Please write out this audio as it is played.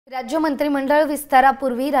राज्य मंत्रिमंडळ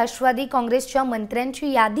विस्तारापूर्वी राष्ट्रवादी काँग्रेसच्या मंत्र्यांची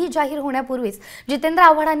यादी जाहीर होण्यापूर्वीच जितेंद्र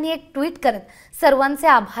आव्हाडांनी एक ट्विट करत सर्वांचे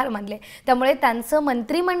आभार मानले। त्यामुळे त्यांचं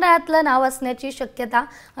मंत्रिमंडळातलं नाव असण्याची शक्यता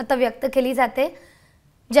आता व्यक्त केली जाते।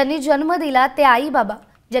 ज्यांनी जन्म दिला ते आई बाबा,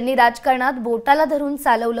 ज्यांनी राजकारणात बोटाला धरून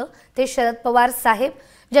चालवलं ते शरद पवार साहेब,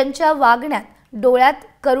 ज्यांच्या वागण्यात डोळ्यात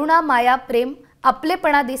करुणा माया प्रेम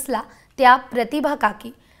आपलेपणा दिसला त्या प्रतिभा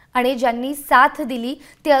काकी, आणि ज्यांनी साथ दिली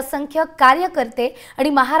ते असंख्य कार्यकर्ते आणि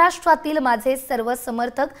महाराष्ट्रातील माझे सर्व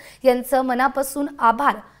समर्थक यांचं मनापासून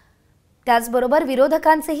आभार। त्याचबरोबर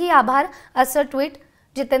विरोधकांचेही आभार असं ट्विट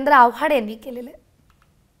जितेंद्र आव्हाड यांनी केलेले।